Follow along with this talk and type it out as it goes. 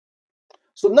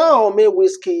So now me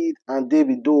Wizkid and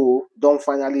Davido don't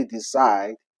finally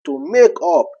decide to make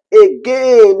up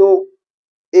again. Oh,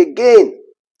 again.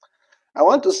 I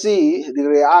want to see the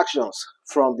reactions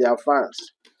from their fans,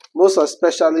 most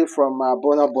especially from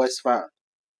Burna Boy's fan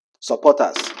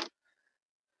supporters.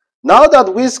 Now that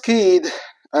Wizkid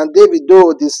and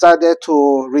Davido decided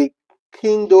to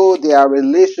rekindle their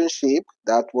relationship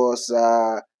that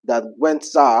went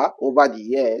sour over the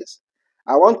years,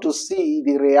 I want to see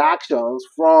the reactions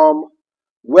from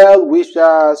well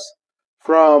wishers,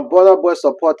 from Burna Boy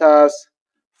supporters,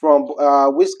 from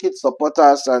Wizkid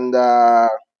supporters, and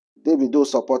Davido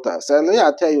supporters. And let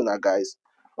me tell you now, guys,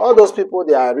 all those people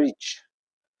they are rich,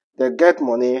 they get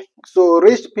money. So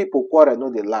rich people quarrel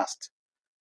no they last.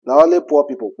 Now only poor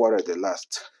people quarrel the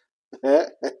last.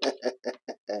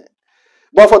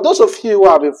 But for those of you who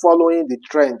have been following the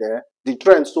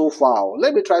trend so far,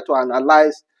 let me try to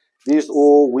analyze this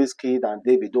whole Wizkid and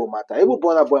Davido matter, even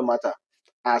Burna Boy matter,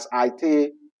 as I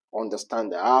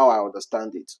understand it, how I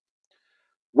understand it.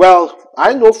 Well,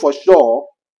 I know for sure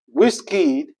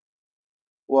Wizkid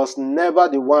was never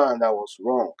the one that was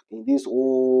wrong in this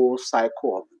whole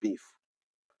cycle of beef.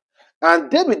 And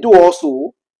Davido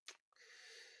also,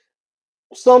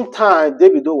 sometimes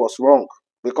Davido was wrong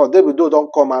because Davido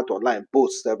don't come out online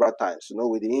boast several times,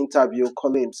 with the interview,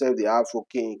 calling himself the Afro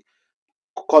King,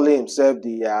 calling himself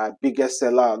the biggest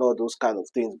seller and all those kind of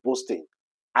things, boasting.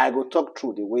 I will talk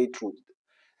through the way through.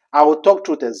 I will talk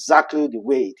through it exactly the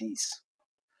way it is.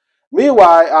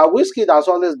 Meanwhile, Wizkid has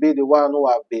always been the one who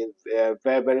have been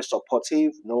very, very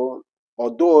supportive,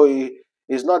 although he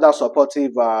is not that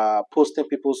supportive posting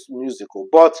people's musical.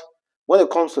 But when it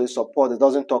comes to his support, it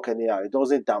doesn't talk anyhow. It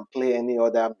doesn't downplay any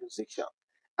other musician.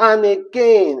 And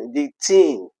again, the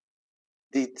team,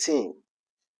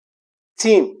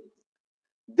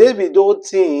 Davido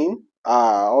team,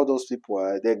 all those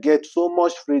people, they get so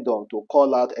much freedom to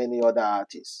call out any other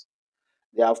artist.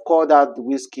 They have called out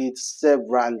Wizkid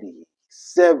severally.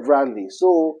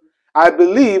 So I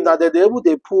believe that they're able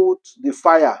to put the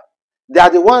fire. They are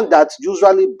the one that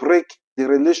usually break the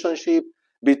relationship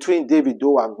between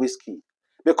Davido and Wizkid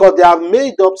because they have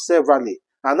made up severally.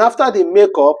 And after the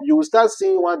makeup, you will start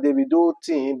seeing one Davido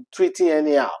team tweeting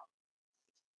anyhow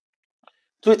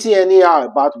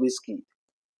about Wizkid.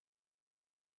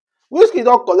 Wizkid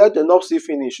don't collect enough see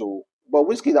finish, but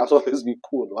Wizkid has always been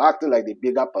cool, acting like the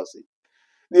bigger person.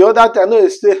 The other time, no,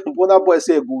 say Burna Boy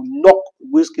say go knock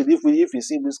Wizkid if you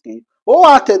see Wizkid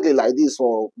wholeheartedly like this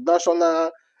for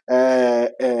national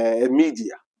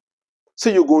media. So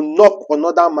you go knock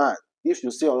another man if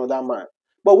you see another man.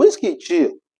 But Wizkid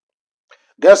chill.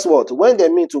 Guess what? When they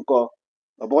meet to call,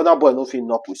 Burna Boy no fit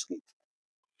knock Wizkid.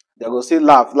 They go say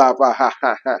laugh, ha ha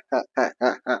ha ha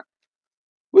ha.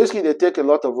 Wizkid they take a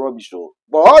lot of rubbish,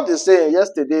 but all the same,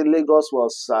 yesterday Lagos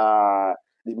was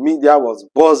the media was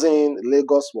buzzing.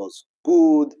 Lagos was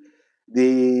good.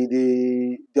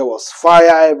 There was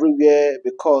fire everywhere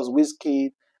because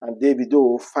Wizkid and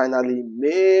Davido finally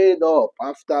made up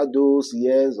after those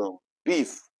years of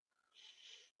beef.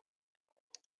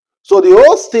 So the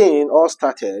whole thing all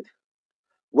started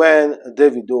when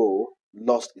Davido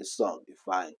lost his son,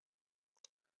 Ifeanyi.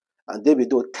 And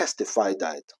Davido testified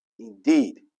that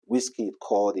indeed Wizkid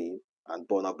called him and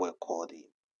Burna Boy called him.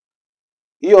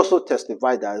 He also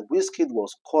testified that Wizkid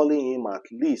was calling him at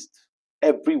least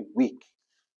every week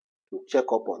to check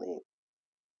up on him,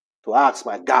 to ask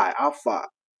my guy, how far?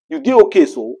 You did okay,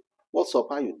 so what's up?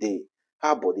 How you did?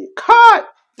 How body? Cut!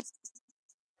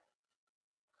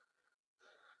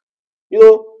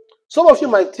 Some of you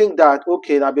might think that,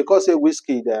 okay, now because a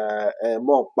Wizkid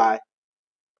monk by,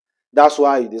 that's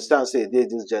why you understand say they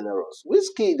this generous.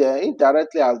 Wizkid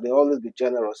indirectly has been always be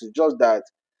generous. It's just that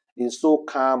he's so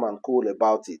calm and cool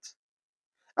about it.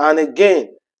 And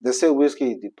again, they say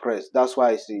Wizkid is depressed. That's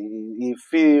why he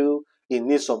feel he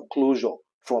needs some closure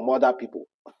from other people.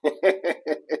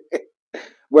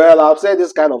 Well, I've said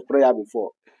this kind of prayer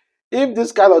before. If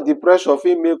this kind of depression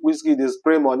fit make Wizkid dey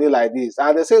spray money like this,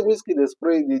 and they say Wizkid dey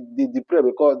spray the depress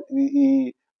because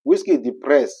Wizkid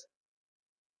depressed.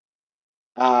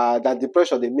 That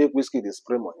depression dey make Wizkid dey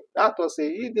spray money. That was say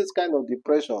if this kind of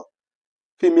depression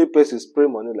fit make person spray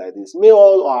money like this, may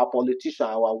all our politicians,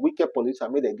 our wicked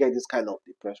politicians, may they get this kind of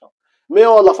depression. May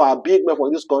all of our big men for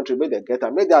this country, may they get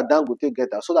am, may their Dangote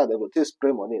get am, so that they go take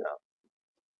spray money now.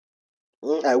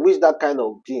 I wish that kind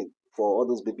of gene for all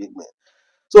those big men.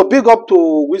 So big up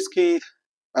to Wizkid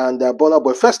and Burna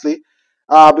Boy. Firstly,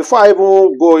 before I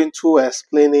even go into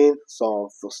explaining some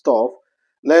stuff,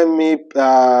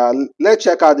 let's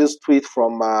check out this tweet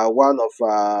from one of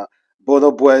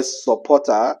Burna Boy's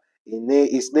supporter.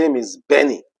 His name is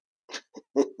Benny.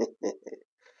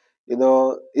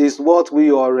 is what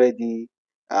we already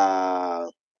uh,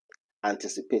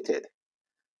 anticipated.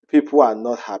 People are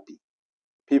not happy.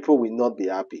 People will not be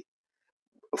happy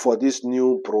for this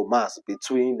new bromance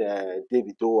between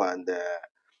Davido and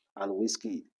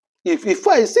Wizkid. If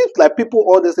it seems like people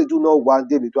honestly do not want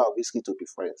Davido and Wizkid to be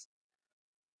friends.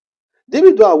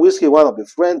 Davido and Wizkid want to be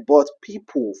friends, but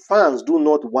people, fans, do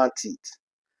not want it.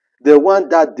 They want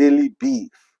that daily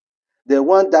beef. They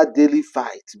want that daily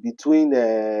fight between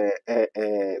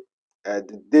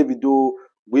Davido,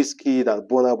 Wizkid, and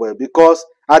Burna Boy. Because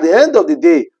at the end of the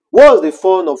day, what's the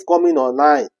fun of coming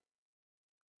online?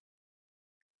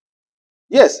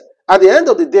 Yes, at the end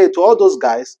of the day, to all those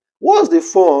guys, what's the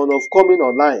fun of coming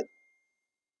online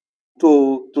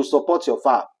to support your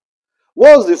farm?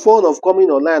 What's the fun of coming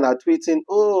online and tweeting,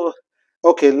 oh,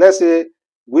 okay, let's say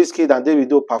Wizkid and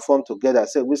Davido perform together.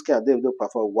 Say Wizkid and Davido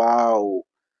perform. Wow.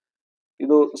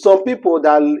 Some people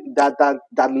that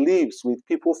lives with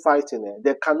people fighting,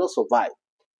 they cannot survive.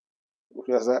 You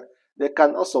understand? They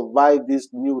cannot survive this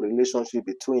new relationship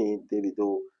between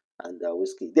Davido and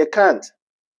Wizkid. They can't.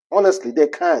 Honestly, they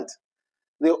can't.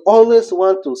 They always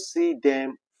want to see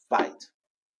them fight.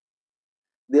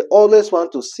 They always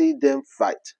want to see them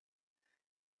fight.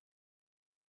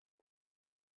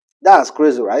 That's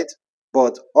crazy, right?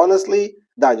 But honestly,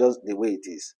 that's just the way it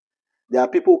is. There are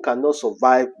people who cannot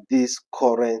survive this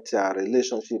current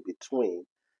relationship between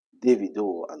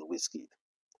Davido and Wizkid.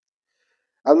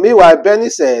 And meanwhile, Benny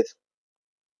said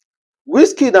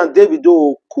Wizkid and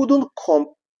Davido couldn't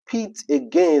compete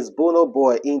against Burna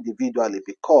Boy individually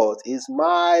because he's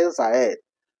miles ahead.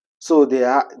 So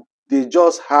they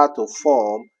just had to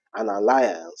form an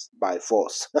alliance by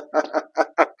force.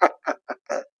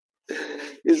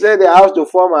 He said they have to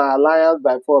form an alliance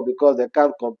by force because they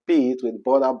can't compete with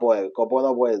Burna Boy because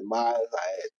Burna Boy is miles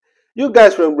ahead. You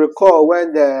guys will recall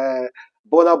when the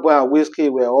Burna Boy and Whiskey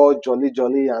were all jolly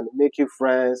jolly and making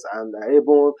friends and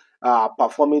even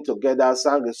performing together,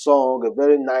 sang a song, a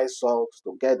very nice song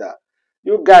together.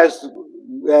 You guys,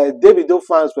 Davido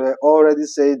fans were already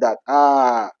saying that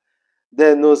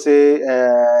they know say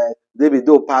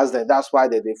Davido passed them. That's why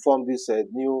they formed this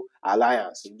new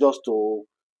alliance just to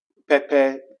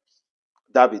pepper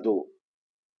Davido,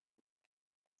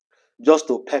 just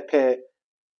to pepper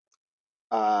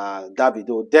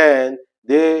Davido. Then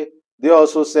they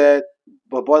also said,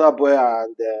 but Burna Boy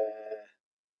and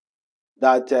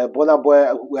that Burna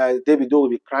Boy, Davido will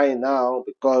be crying now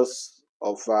because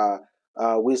of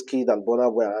Wizkid and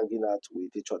Burna Boy hanging out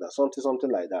with each other.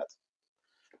 Something like that.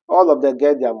 All of them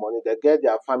get their money. They get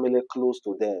their family close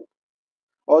to them.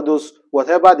 All those,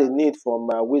 whatever they need from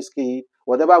Wizkid,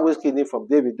 whatever Wizkid need from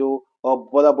Davido, or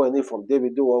Burna Boy need from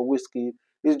Davido or Wizkid,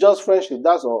 it's just friendship.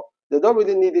 That's all. They don't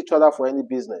really need each other for any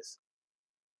business.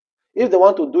 If they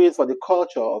want to do it for the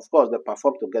culture, of course, they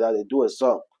perform together, they do a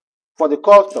song. For the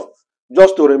culture,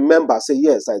 just to remember, say,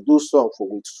 yes, I do song for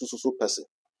with so person.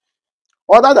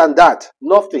 Other than that,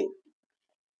 nothing.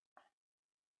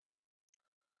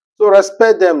 So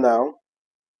respect them now.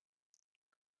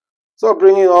 So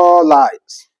bringing all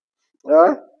lights.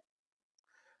 Yeah?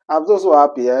 I'm so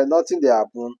happy. Nothing they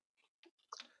happen.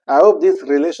 I hope this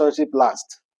relationship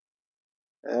lasts.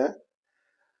 Eh?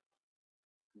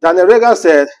 Daniel Reagan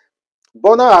said,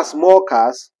 Burna has more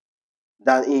cars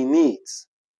than he needs.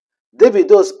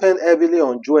 Davido spent heavily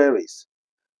on jewelries.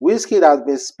 Wizkid has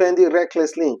been spending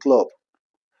recklessly in club.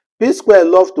 P Square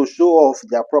love to show off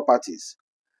their properties.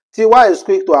 Tiwa is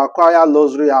quick to acquire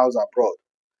luxury house abroad,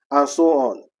 and so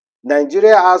on.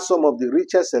 Nigeria has some of the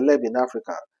richest celeb in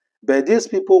Africa, but these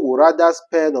people would rather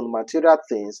spend on material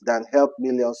things than help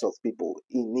millions of people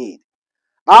in need.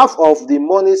 Half of the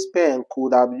money spent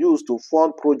could have used to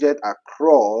fund projects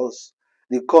across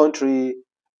the country.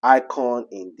 Icon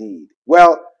indeed.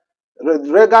 Well,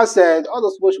 Reagan said all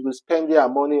those people should be spending their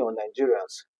money on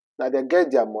Nigerians. Now they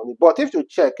get their money. But if you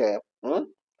check,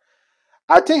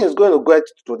 I think it's going to get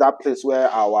to that place where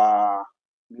our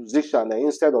musicians,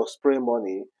 instead of spraying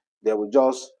money, they will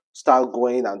just start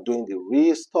going and doing the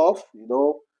real stuff,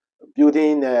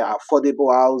 building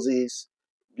affordable houses,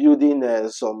 building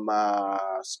some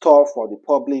stuff for the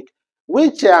public,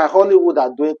 which Hollywood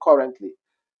are doing currently.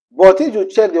 But if you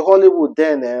check the Hollywood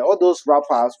then, all those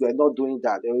rappers were not doing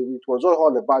that. It was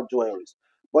all about jewelry.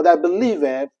 But I believe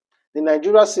the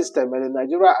Nigeria system and the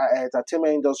Nigeria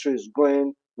entertainment industry is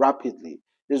growing rapidly.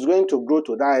 It's going to grow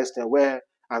to that extent where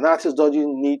an artist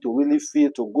doesn't need to really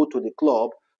feel to go to the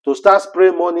club to start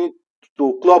spraying money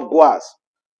to club goers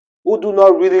who do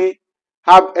not really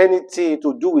have anything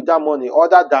to do with that money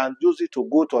other than use it to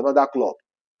go to another club.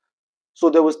 So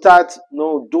they will start,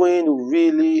 doing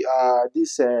really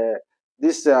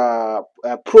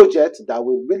project that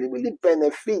will really, really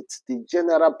benefit the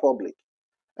general public.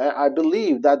 I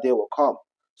believe that day will come.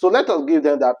 So let us give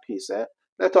them that peace.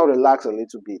 Let us relax a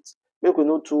little bit. Make we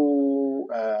not too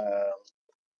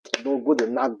don't go to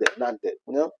knock them, knock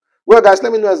them. Well, guys,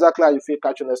 let me know exactly how you feel.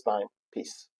 Catch you next time.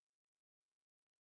 Peace.